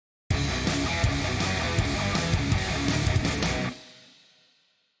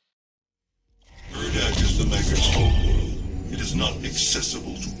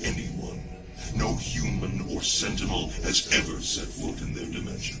inaccessible to anyone. No human or sentinel has ever set foot in their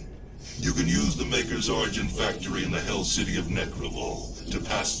dimension. You can use the Maker's Argent factory in the Hell City of Necravol to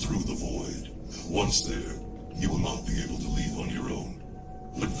pass through the void. Once there, you will not be able to leave on your own.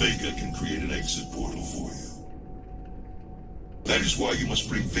 But Vega can create an exit portal for you. That is why you must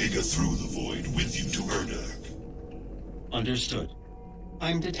bring Vega through the void with you to Urdak. Understood.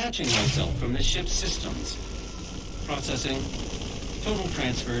 I'm detaching myself from the ship's systems. Processing. Total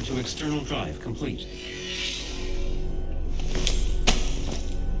transfer to external drive complete.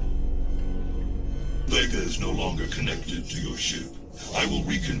 Vega is no longer connected to your ship. I will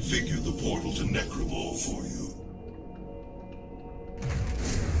reconfigure the portal to Necravol for you.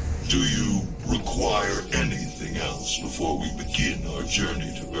 Do you require anything else before we begin our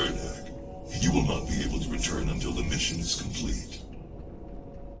journey to Urdak? You will not be able to return until the mission is complete.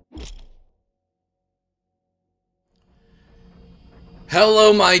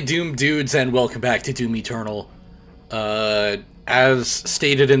 Hello, my Doom dudes, and welcome back to Doom Eternal. As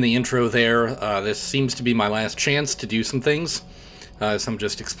stated in the intro there, this seems to be my last chance to do some things. So I'm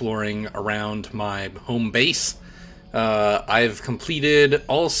just exploring around my home base. I've completed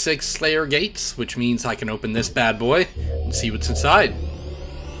all 6 Slayer gates, which means I can open this bad boy and see what's inside.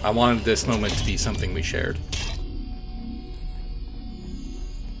 I wanted this moment to be something we shared.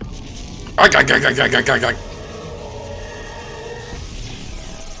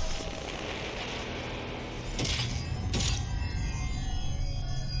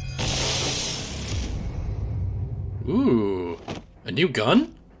 Ooh, a new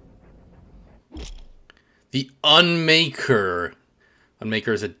gun? The Unmaker.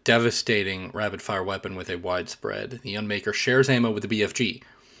 Unmaker is a devastating rapid-fire weapon with a wide spread. The Unmaker shares ammo with the BFG.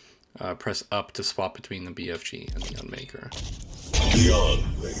 Press up to swap between the BFG and the Unmaker. The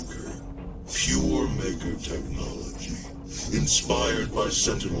Unmaker. Pure Maker technology. Inspired by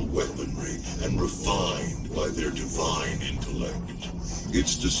Sentinel weaponry and refined by their divine intellect.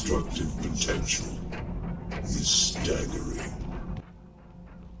 Its destructive potential is staggering.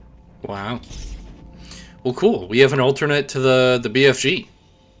 Wow. Well, cool. We have an alternate to the BFG.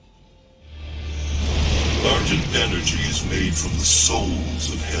 Argent energy is made from the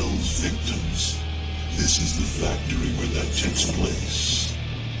souls of Hell's victims. This is the factory where that takes place.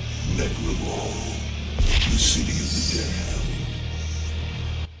 Necravol, the city of the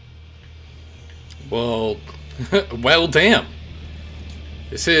damned. Well, well, damn.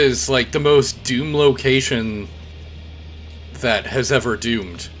 This is, like, the most Doom location that has ever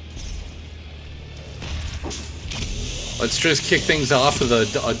doomed. Let's just kick things off with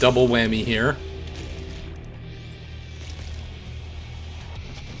a double whammy here.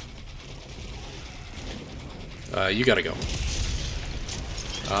 You gotta go.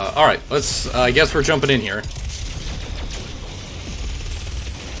 Alright, let's, I guess we're jumping in here.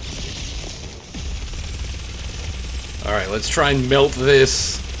 Alright, let's try and melt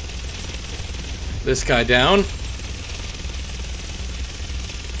this guy down.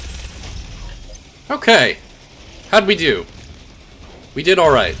 Okay. How'd we do? We did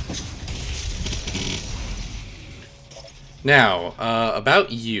alright. Now,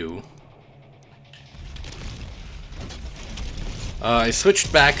 about you. I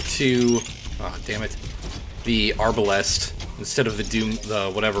switched back to... oh, damn it. The Arbalest instead of the Doom... the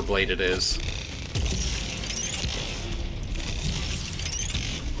whatever blade it is.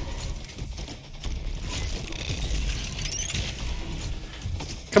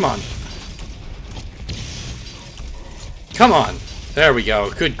 Come on. Come on! There we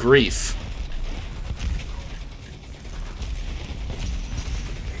go. Good grief.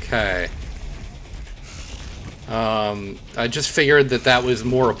 Okay. I just figured that was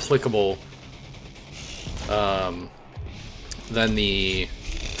more applicable than the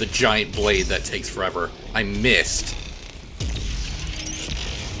giant blade that takes forever. I missed.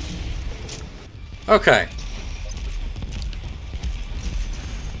 Okay.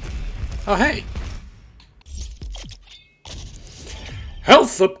 Oh, hey.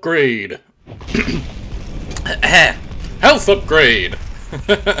 Health upgrade! Health upgrade!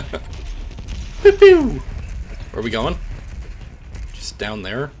 Pew pew! Where are we going? Just down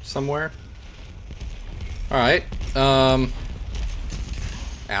there somewhere? Alright, ow.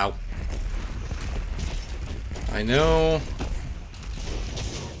 I know...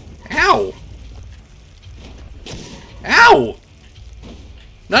 Ow! Ow!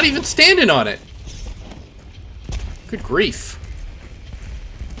 Not even standing on it! Good grief.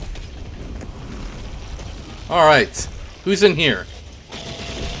 Alright, who's in here?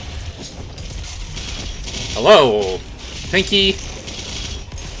 Hello, Pinky.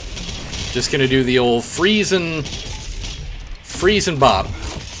 Just gonna do the old freeze freeze and bop.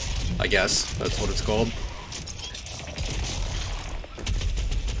 I guess that's what it's called.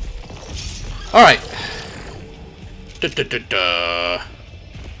 Alright.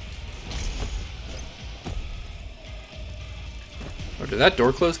 Oh, did that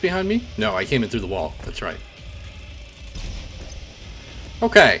door close behind me? No, I came in through the wall. That's right.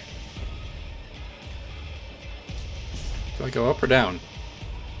 Okay. Do I go up or down?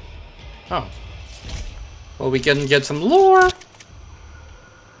 Oh. Well, we can get some lore.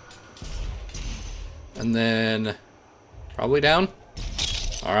 And then probably down.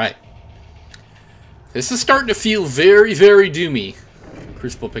 Alright. This is starting to feel very, very doomy.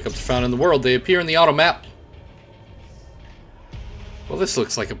 Crucible pickups are found in the world. They appear in the auto map. Well, this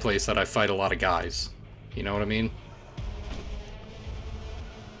looks like a place that I fight a lot of guys. You know what I mean?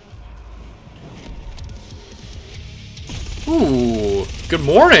 Ooh, good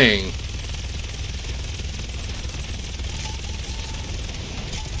morning!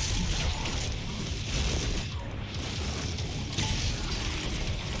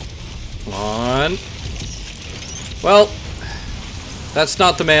 Come on. Well, that's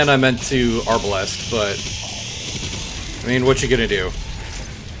not the man I meant to arbalest, but I mean, what you gonna do?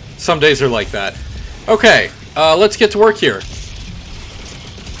 Some days are like that. Okay, let's get to work here.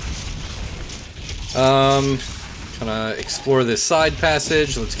 Gonna explore this side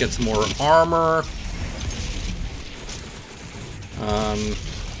passage. Let's get some more armor.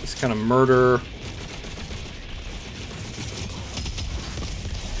 Let's kind of murder.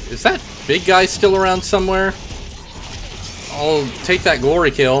 Is that big guy still around somewhere? I'll take that glory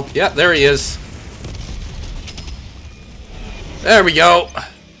kill. Yep, there he is. There we go.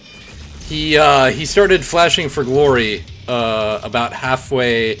 He started flashing for glory about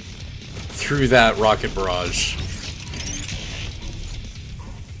halfway through that rocket barrage.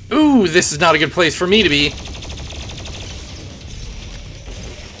 Ooh, this is not a good place for me to be.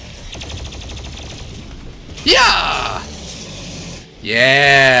 Yeah!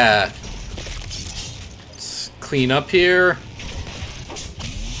 Yeah! Let's clean up here.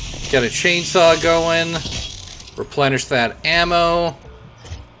 Get a chainsaw going. Replenish that ammo.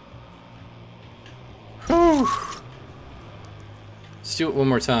 Whew. Let's do it one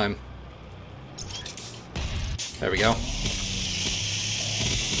more time. There we go.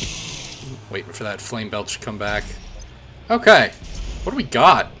 Waiting for that flame belt to come back. Okay. What do we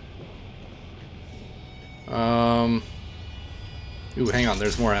got? Ooh, hang on.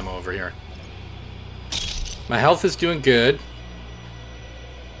 There's more ammo over here. My health is doing good.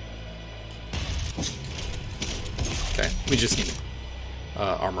 Okay, we just need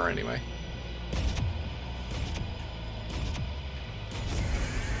armor anyway.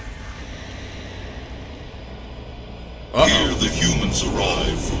 Here the humans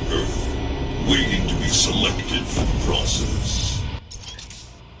arrive from Earth, waiting to be selected for the process.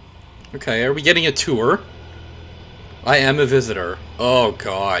 Okay, are we getting a tour? I am a visitor. Oh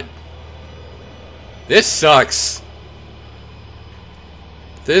god. This sucks.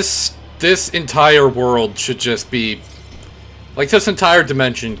 This entire world should just be... like, this entire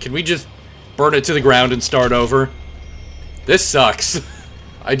dimension. Can we just burn it to the ground and start over? This sucks.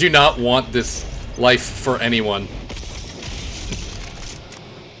 I do not want this life for anyone.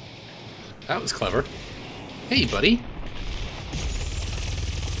 That was clever. Hey, buddy.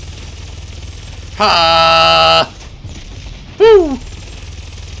 Ha! Woo!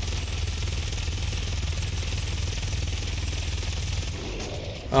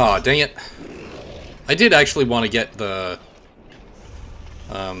 Oh, dang it. I did actually want to get the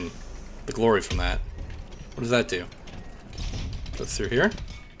glory from that. What does that do? Goes through here?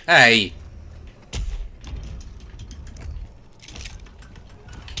 Hey!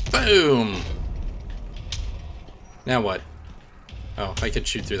 Boom! Now what? Oh, I could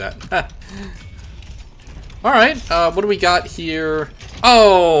shoot through that. Alright, what do we got here?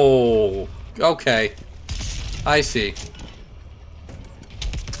 Oh! Okay. I see.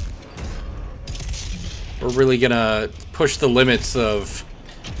 We're really gonna push the limits of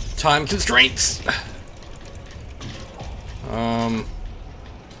time constraints. The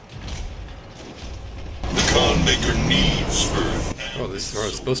Khan Maker needs Earth. Oh, this is where I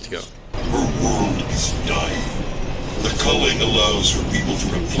was supposed to go. Her world is dying. The culling allows her people to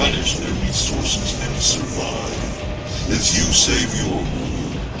replenish their resources and survive. As you save your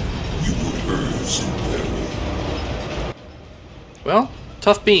world, you put hers in peril. Well,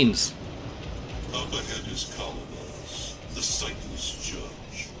 tough beans. Up ahead is Colonized, the sightless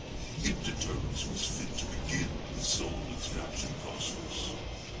judge. It determines who's fit to begin the soul extraction process.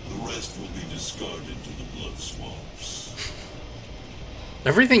 The rest will be discarded to the blood swamps.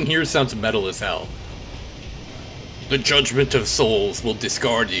 Everything here sounds metal as hell. The judgment of souls will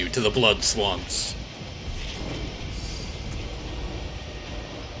discard you to the blood swamps.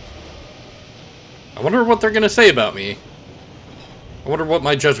 I wonder what they're gonna say about me. I wonder what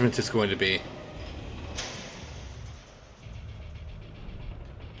my judgment is going to be.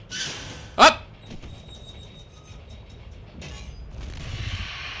 Up!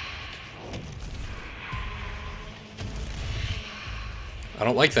 I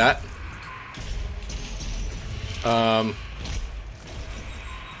don't like that.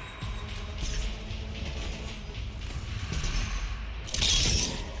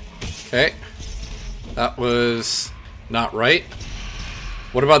 Okay. That was not right.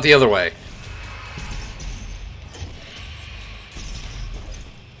 What about the other way?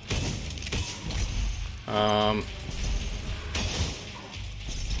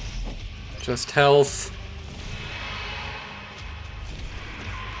 Just health.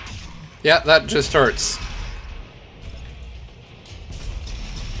 Yeah, that just hurts.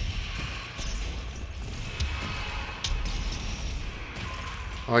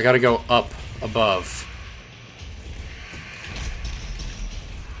 Oh, I gotta go up above.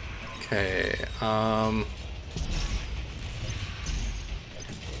 Okay,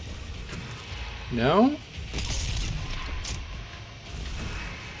 no?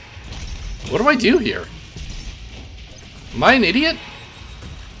 What do I do here? Am I an idiot?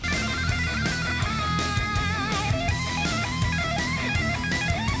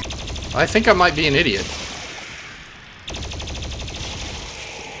 I think I might be an idiot.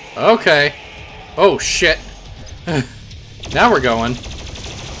 Okay. Oh, shit. Now we're going.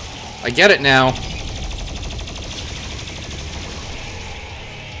 I get it now.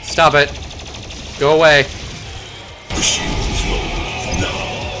 Stop it. Go away. The shield is low.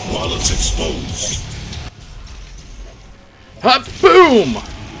 Now, while it's exposed. Hop, boom!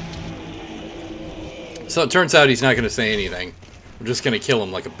 So it turns out he's not going to say anything. We're just going to kill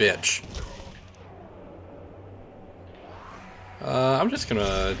him like a bitch. I'm just going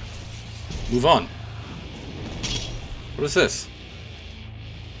to move on. What is this?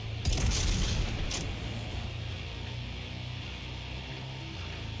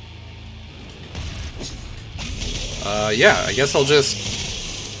 Yeah, I guess I'll just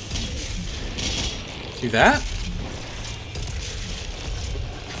do that.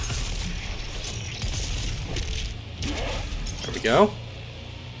 There we go.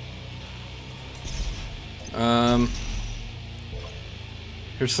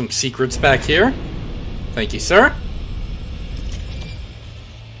 Here's some secrets back here. Thank you, sir.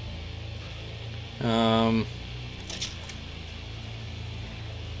 Yeah,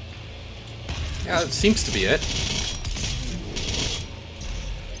 that seems to be it.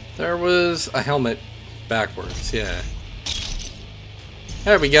 There was a helmet backwards, yeah.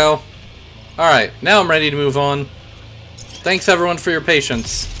 There we go. Alright, now I'm ready to move on. Thanks everyone for your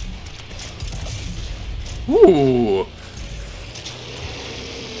patience. Ooh.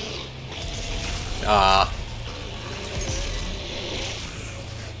 Ah.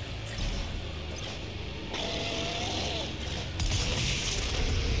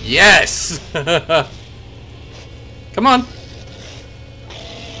 Yes! Come on.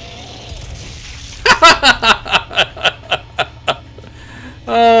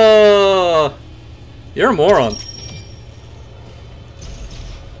 Oh, you're a moron.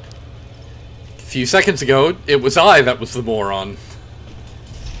 A few seconds ago, it was I that was the moron.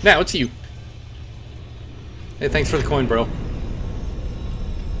 Now it's you. Hey, thanks for the coin, bro.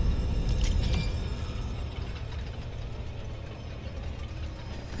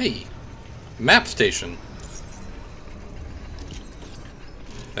 Hey, map station.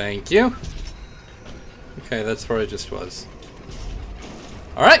 Thank you. Okay, that's where I just was.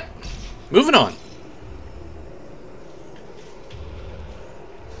 Alright, moving on.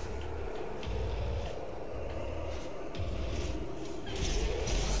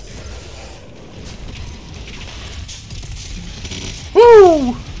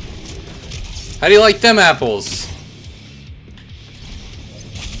 Woo! How do you like them apples?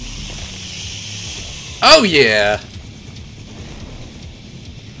 Oh yeah!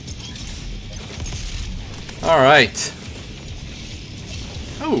 Alright.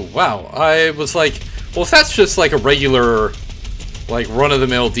 Oh, wow. I was like, well, if that's just like a regular, like,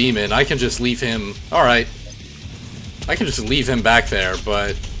 run-of-the-mill demon, I can just leave him... Alright. I can just leave him back there,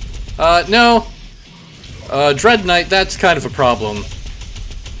 but... no. Dread Knight, that's kind of a problem.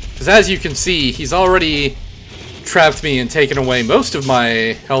 Because as you can see, he's already trapped me and taken away most of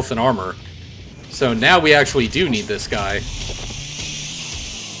my health and armor. So now we actually do need this guy.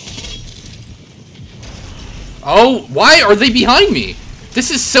 Oh, why are they behind me?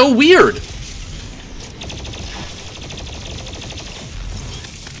 This is so weird.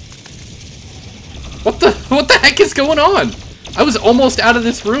 What the heck is going on? I was almost out of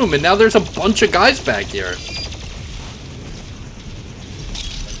this room, and now there's a bunch of guys back here.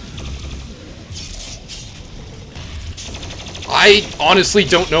 I honestly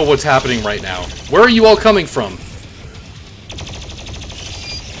don't know what's happening right now. Where are you all coming from?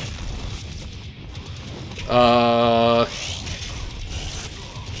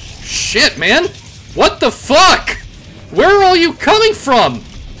 Shit, man! What the fuck? Where are all you coming from?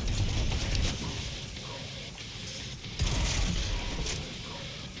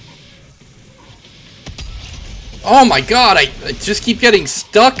 Oh my god, I just keep getting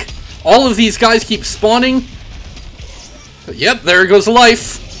stuck. All of these guys keep spawning. Yep, there goes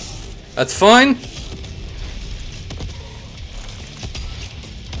life. That's fine.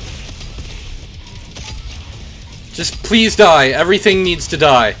 Just please die. Everything needs to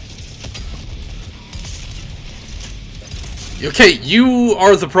die. Okay, you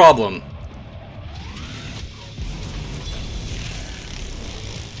are the problem.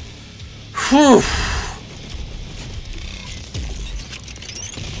 Whew.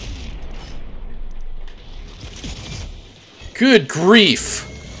 Good grief.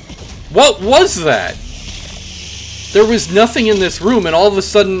 What was that? There was nothing in this room, and all of a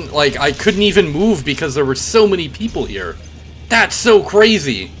sudden, like, I couldn't even move because there were so many people here. That's so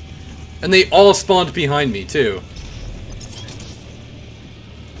crazy. And they all spawned behind me, too.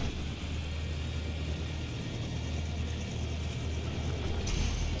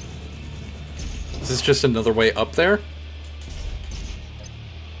 Is this just another way up there?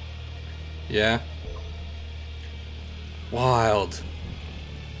 Yeah. Wild.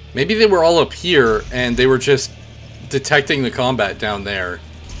 Maybe they were all up here, and they were just detecting the combat down there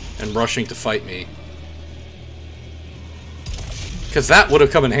and rushing to fight me. Because that would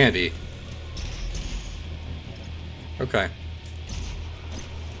have come in handy. Okay.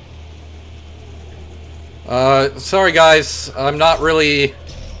 Sorry guys, I'm not really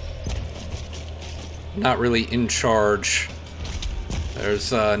in charge.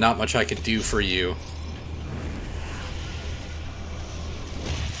 There's not much I can do for you.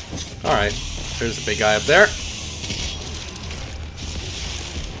 Alright, there's a big guy up there.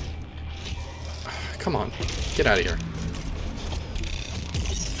 Come on, get out of here.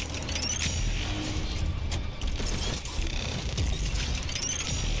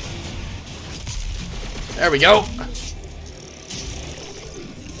 There we go.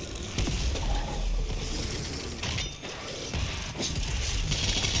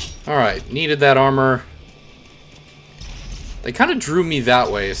 Alright, needed that armor. They kind of drew me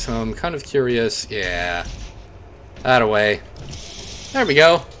that way, so I'm kind of curious. Yeah. That away. There we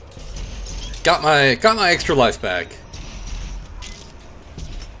go. Got my extra life back.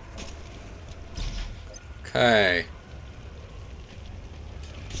 Okay.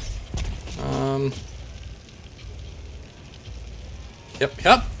 Yep.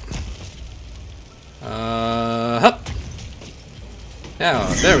 Hup. Now,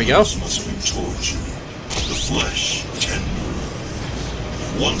 there we go. Must be tortured. The flesh tender.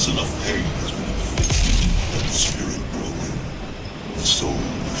 Once enough pain has been inflicted and the spirit broken, the soul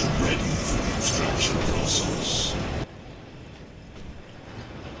is ready for the extraction process.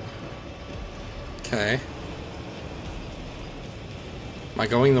 Okay. Am I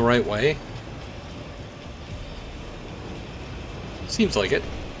going the right way? Seems like it.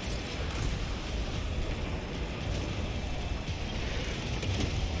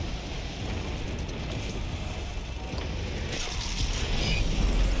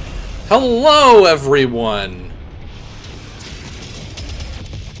 Hello, everyone!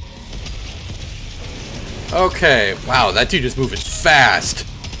 Okay, wow, that dude is moving fast.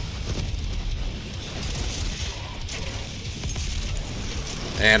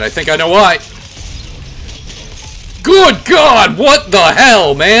 And I think I know why. Good God, what the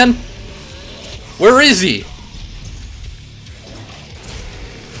hell, man? Where is he?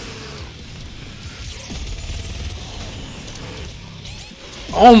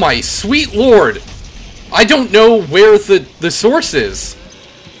 Oh my sweet lord! I don't know where the source is.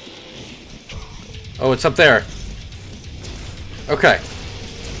 Oh, it's up there. Okay.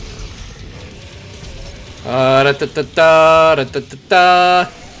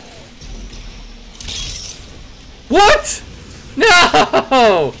 What?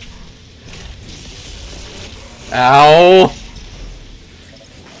 No! Ow!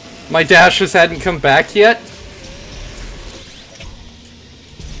 My dashes hadn't come back yet?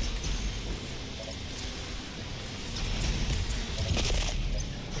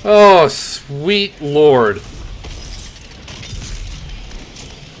 Oh, sweet lord.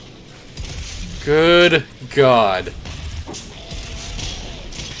 Good God.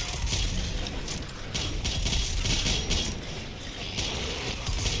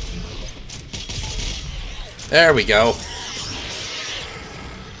 There we go.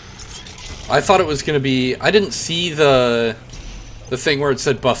 I thought it was going to be... I didn't see the thing where it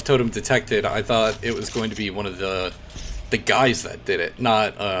said buff totem detected. I thought it was going to be one of the guys that did it,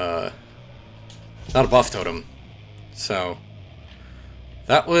 not a buff totem. So,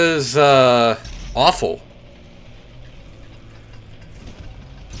 that was awful.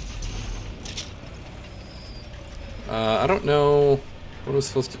 I don't know what I'm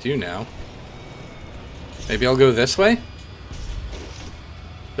supposed to do now. Maybe I'll go this way?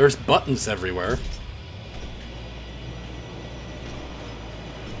 There's buttons everywhere.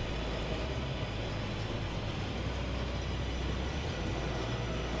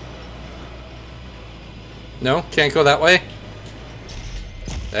 No? Can't go that way?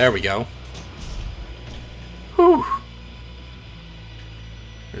 There we go. Whew.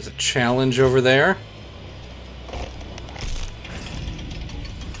 There's a challenge over there.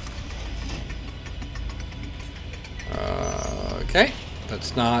 Okay.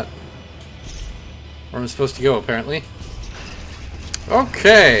 That's not where I'm supposed to go, apparently.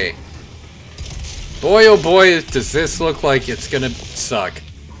 Okay. Boy, oh boy, does this look like it's gonna suck.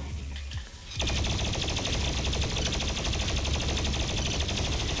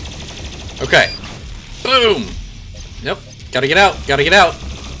 Okay. Boom! Nope. Gotta get out. Gotta get out.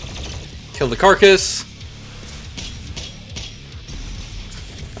 Kill the carcass.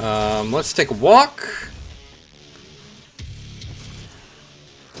 Let's take a walk.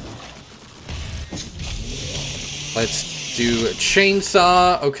 Let's do a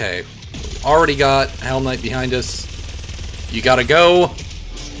chainsaw. Okay. Already got Hell Knight behind us. You gotta go.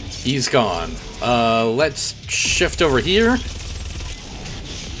 He's gone. Let's shift over here.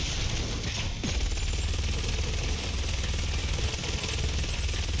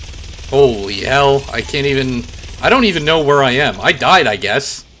 Holy hell, I can't even... I don't even know where I am. I died, I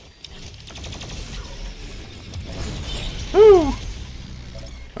guess. Woo!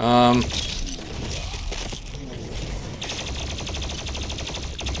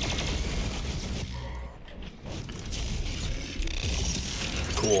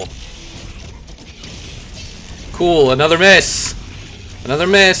 Cool. Cool, another miss! Another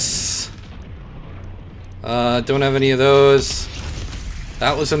miss! Don't have any of those.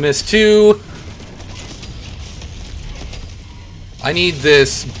 That was a miss too. I need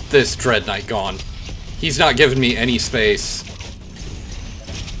this Dread Knight gone. He's not giving me any space.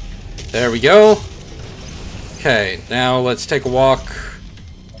 There we go. Okay, now let's take a walk.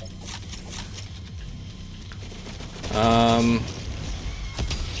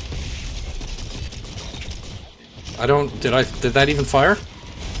 I don't... Did that even fire?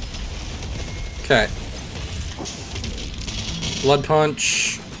 Okay. Blood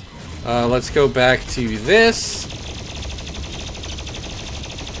Punch. Let's go back to this.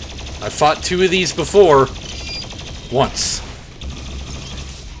 I fought two of these before. Once.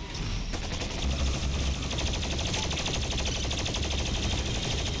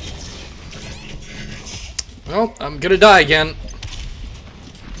 Well, I'm gonna die again.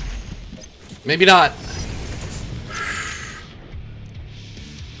 Maybe not.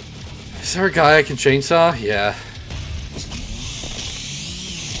 Is there a guy I can chainsaw? Yeah.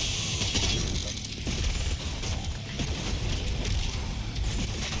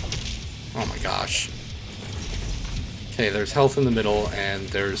 Oh my gosh. Okay, there's health in the middle, and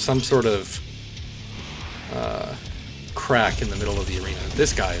there's some sort of crack in the middle of the arena.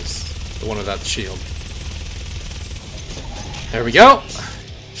 This guy is the one without the shield. There we go.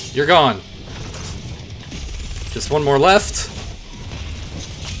 You're gone. Just one more left.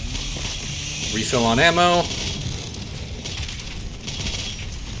 Refill on ammo.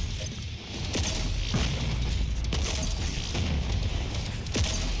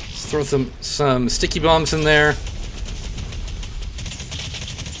 Let's throw some sticky bombs in there.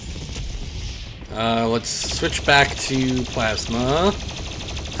 Let's switch back to plasma.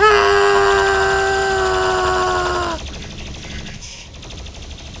 Ah!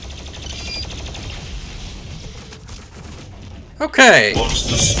 Okay. Once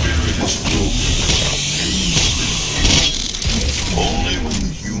the spirit is broken, only when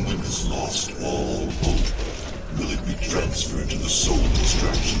the human has lost all hope will it be transferred to the soul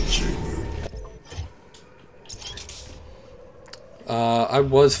extraction chamber. I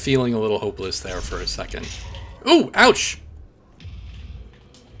was feeling a little hopeless there for a second. Ooh, ouch!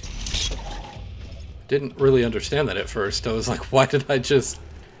 Didn't really understand that at first. I was like, why did I just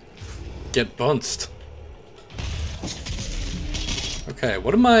get bounced? Okay,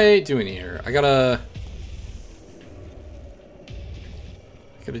 what am I doing here? I gotta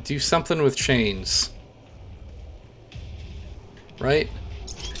do something with chains. Right?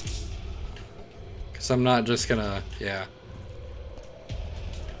 Because I'm not just gonna... Yeah.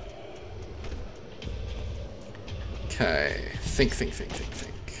 Okay. Think.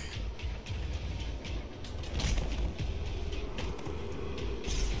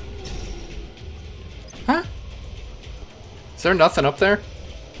 Huh? Is there nothing up there?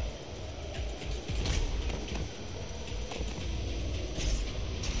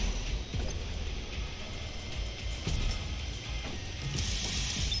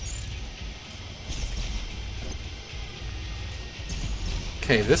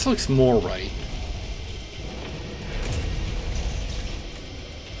 Okay, this looks more right.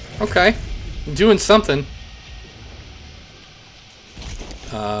 Okay, I'm doing something.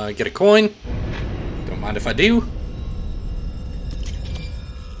 Get a coin. Don't mind if I do.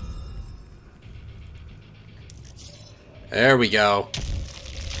 There we go.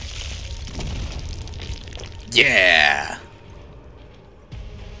 Yeah!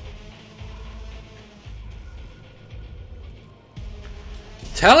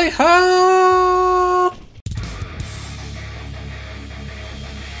 Tally ho!